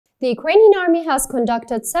The Ukrainian army has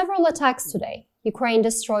conducted several attacks today. Ukraine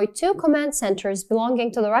destroyed 2 command centers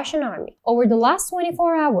belonging to the Russian army. Over the last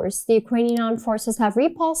 24 hours, the Ukrainian armed forces have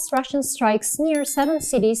repulsed Russian strikes near 7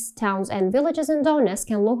 cities, towns, and villages in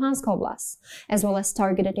Donetsk and Luhansk Oblasts, as well as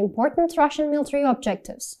targeted important Russian military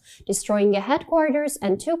objectives, destroying a headquarters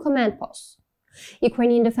and 2 command posts.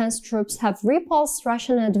 Ukrainian defense troops have repulsed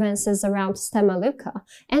Russian advances around Stemelivka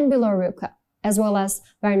and Biloruka, as well as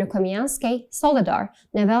Vernokomyanske, Soledar,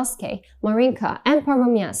 Nevelske, Marinka, and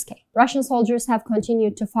Pervomyanske. Russian soldiers have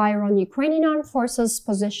continued to fire on Ukrainian armed forces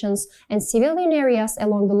positions and civilian areas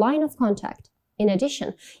along the line of contact. In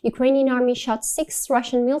addition, Ukrainian army shot 6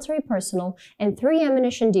 Russian military personnel and 3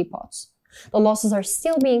 ammunition depots. The losses are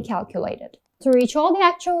still being calculated. To reach all the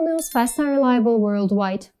actual news fast and reliable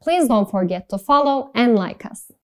worldwide, please don't forget to follow and like us.